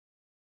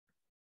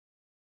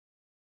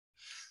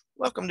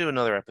Welcome to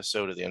another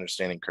episode of the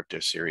Understanding Crypto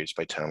series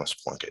by Thomas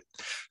Plunkett.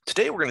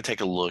 Today, we're going to take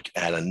a look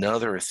at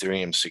another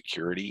Ethereum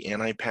security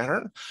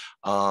anti-pattern,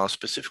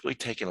 specifically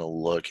taking a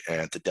look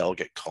at the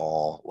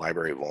DelegateCall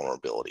library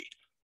vulnerability.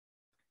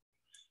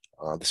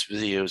 This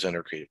video is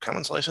under Creative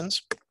Commons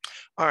license.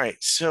 All right,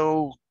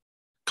 so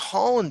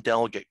call and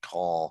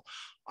DelegateCall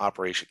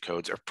operation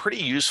codes are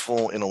pretty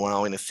useful in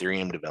allowing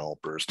Ethereum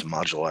developers to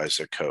modularize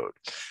their code.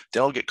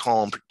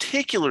 DelegateCall in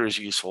particular is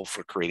useful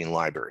for creating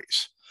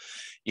libraries.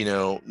 You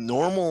know,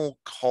 normal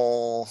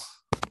call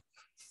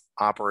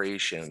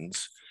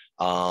operations,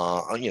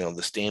 the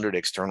standard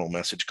external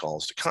message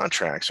calls to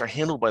contracts are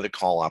handled by the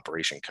call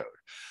operation code,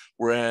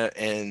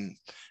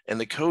 and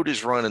the code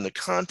is run in the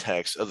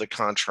context of the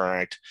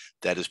contract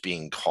that is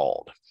being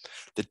called.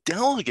 The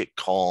delegate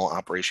call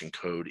operation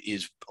code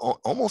is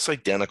almost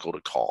identical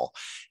to call,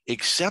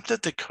 except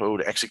that the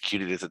code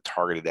executed at the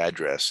targeted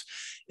address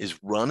is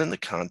run in the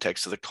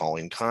context of the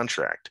calling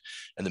contract,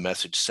 and the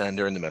message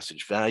sender and the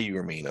message value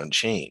remain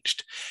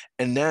unchanged.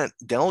 And that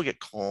delegate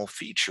call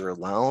feature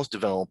allows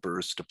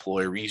developers to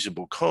deploy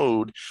reusable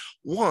code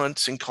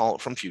once and call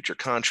it from future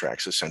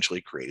contracts,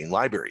 essentially creating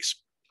libraries.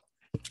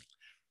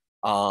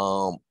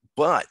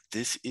 But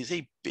this is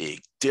a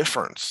big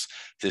difference,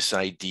 this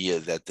idea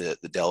that the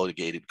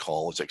delegated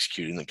call is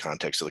executed in the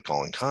context of the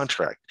calling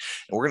contract.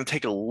 And we're going to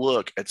take a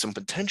look at some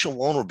potential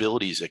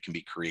vulnerabilities that can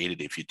be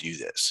created if you do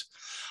this.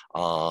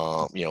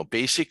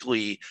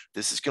 Basically,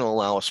 this is going to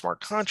allow a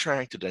smart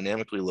contract to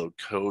dynamically load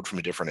code from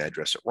a different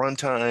address at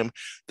runtime.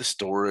 The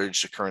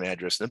storage, the current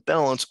address, and the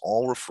balance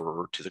all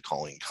refer to the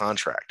calling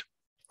contract.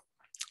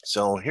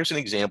 So here's an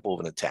example of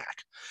an attack.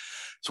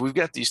 So we've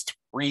got these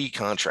three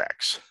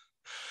contracts.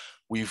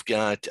 We've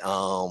got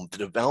the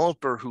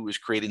developer who is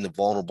creating the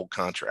vulnerable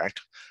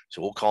contract.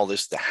 So we'll call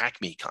this the Hack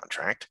Me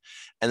contract.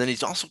 And then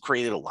he's also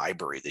created a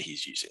library that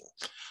he's using.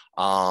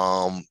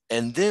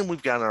 And then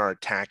we've got our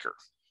attacker.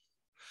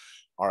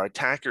 Our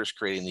attacker is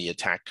creating the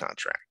attack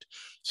contract.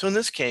 So in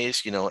this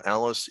case,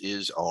 Alice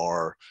is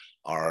our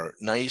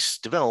nice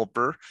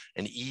developer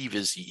and Eve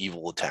is the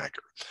evil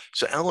attacker.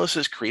 So Alice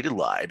has created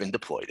lib and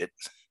deployed it.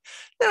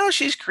 Now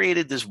she's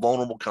created this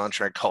vulnerable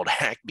contract called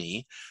Hack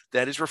Me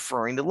that is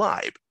referring to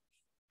lib.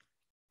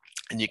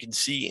 And you can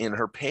see in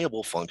her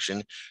payable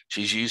function,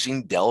 she's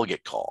using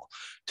delegate call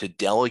to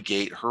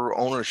delegate her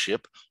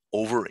ownership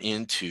over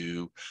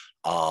into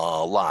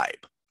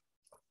lib.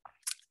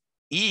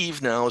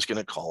 Eve now is going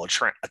to call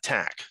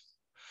attack.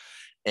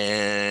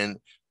 And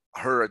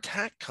her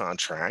attack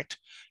contract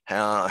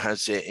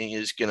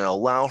is going to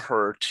allow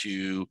her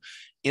to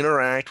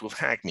interact with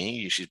Hack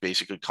Me. She's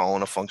basically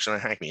calling a function on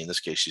Hack Me. In this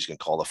case, she's going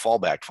to call the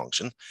fallback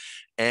function.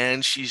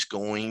 And she's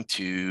going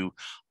to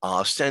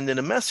send in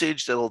a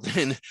message that'll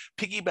then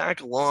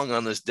piggyback along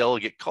on this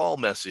delegate call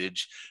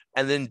message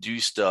and then do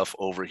stuff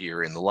over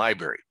here in the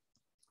library.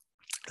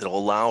 It'll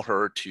allow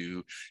her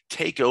to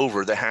take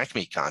over the Hack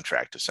Me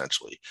contract,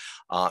 essentially.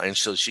 And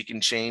so she can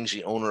change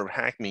the owner of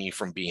Hack Me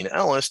from being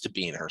Alice to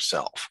being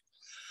herself.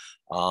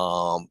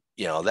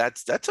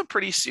 That's a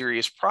pretty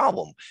serious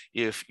problem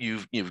if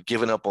you've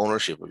given up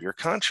ownership of your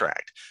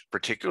contract,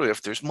 particularly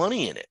if there's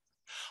money in it.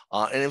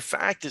 And in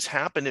fact, this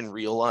happened in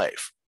real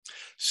life.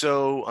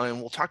 So, and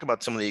we'll talk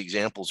about some of the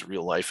examples of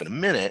real life in a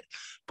minute,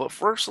 but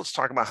first let's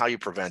talk about how you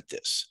prevent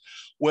this.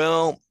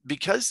 Well,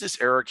 because this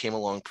error came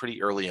along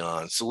pretty early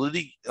on, the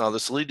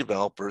Solidity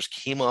developers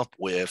came up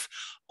with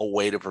a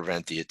way to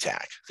prevent the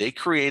attack. They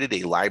created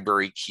a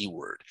library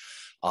keyword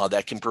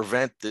that can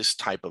prevent this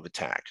type of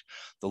attack.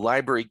 The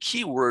library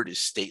keyword is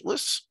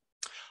stateless.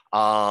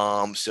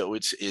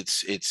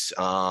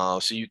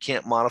 So you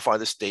can't modify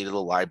the state of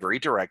the library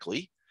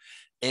directly.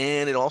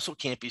 And it also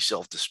can't be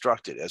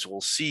self-destructed. As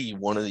we'll see,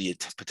 one of the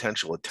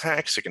potential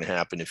attacks that can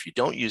happen if you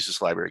don't use this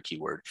library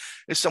keyword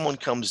is someone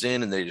comes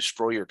in and they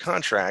destroy your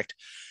contract,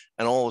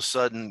 and all of a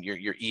sudden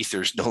your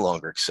ether is no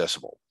longer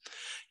accessible.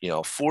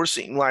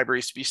 Forcing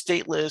libraries to be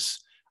stateless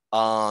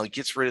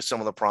gets rid of some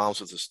of the problems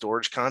with the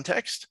storage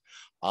context,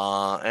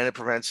 and it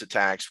prevents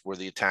attacks where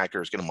the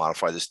attacker is going to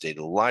modify the state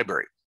of the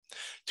library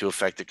to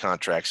affect the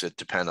contracts that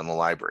depend on the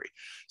library.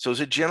 So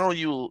as a general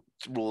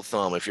rule of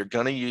thumb, if you're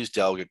going to use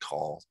delegate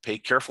call, pay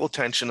careful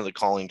attention to the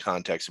calling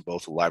context of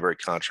both the library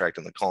contract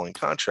and the calling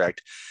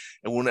contract.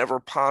 And whenever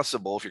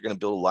possible, if you're going to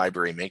build a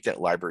library, make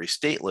that library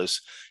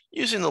stateless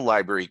using the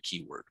library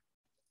keyword.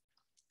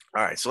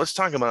 All right, so let's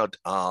talk about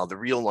the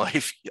real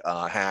life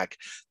hack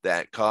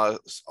that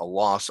caused a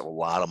loss of a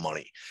lot of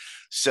money.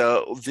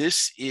 So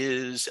this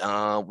is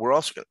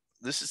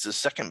this is the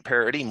second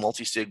parity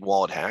multi-sig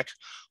wallet hack.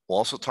 We'll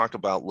also talk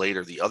about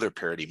later the other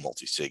parity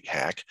multi-sig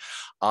hack.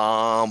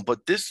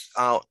 But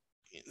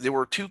there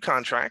were two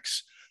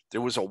contracts.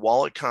 There was a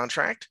wallet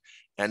contract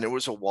and there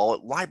was a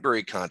wallet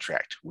library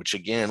contract, which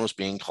again was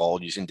being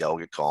called using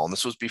delegate call. And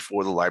this was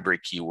before the library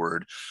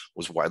keyword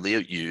was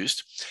widely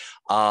used.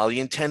 The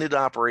intended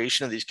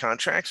operation of these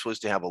contracts was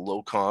to have a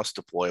low-cost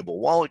deployable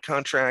wallet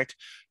contract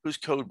whose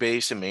code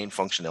base and main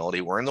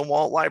functionality were in the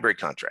wallet library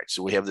contract.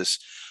 So we have this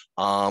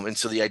And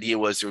so the idea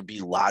was there would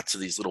be lots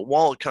of these little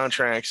wallet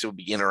contracts that would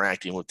be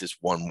interacting with this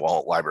one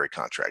wallet library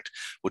contract,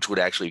 which would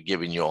actually have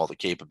given you all the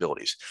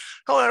capabilities.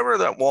 However,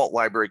 that wallet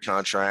library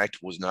contract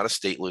was not a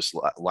stateless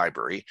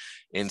library.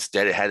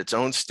 Instead, it had its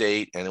own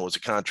state and it was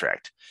a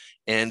contract.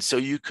 And so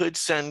you could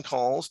send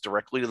calls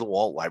directly to the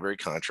wallet library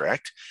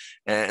contract,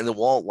 and the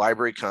wallet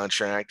library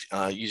contract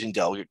using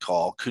delegate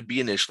call could be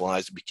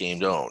initialized and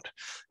became owned.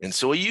 And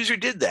so a user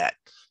did that.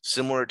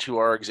 Similar to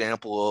our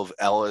example of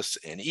Ellis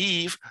and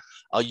Eve,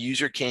 a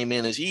user came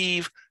in as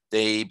Eve,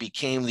 they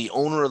became the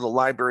owner of the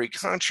library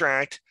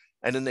contract,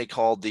 and then they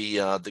called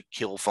the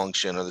kill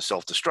function or the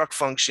self-destruct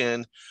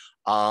function.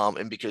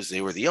 And because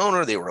they were the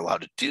owner, they were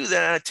allowed to do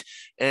that.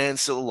 And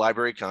so the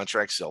library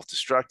contract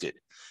self-destructed.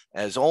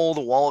 As all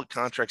the wallet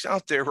contracts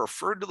out there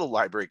referred to the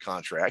library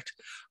contract,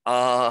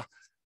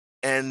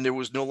 and there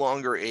was no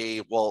longer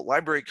a wallet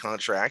library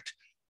contract,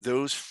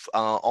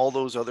 all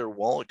those other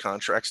wallet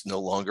contracts no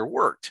longer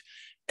worked,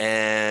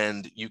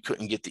 and you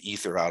couldn't get the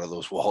ether out of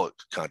those wallet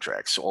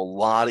contracts. So a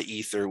lot of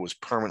ether was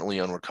permanently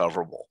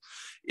unrecoverable.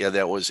 Yeah,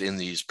 that was in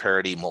these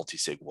parity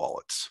multi-sig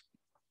wallets.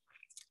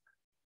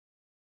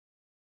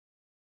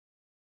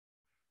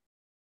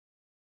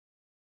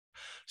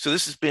 So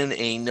this has been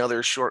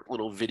another short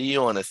little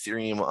video on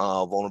Ethereum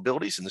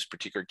vulnerabilities. In this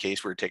particular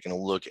case, we're taking a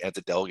look at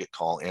the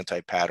DelegateCall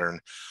Antipattern,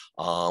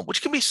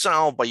 which can be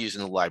solved by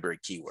using the library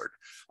keyword.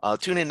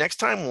 Tune in next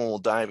time when we'll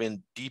dive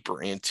in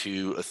deeper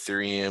into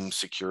Ethereum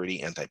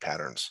security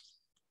antipatterns.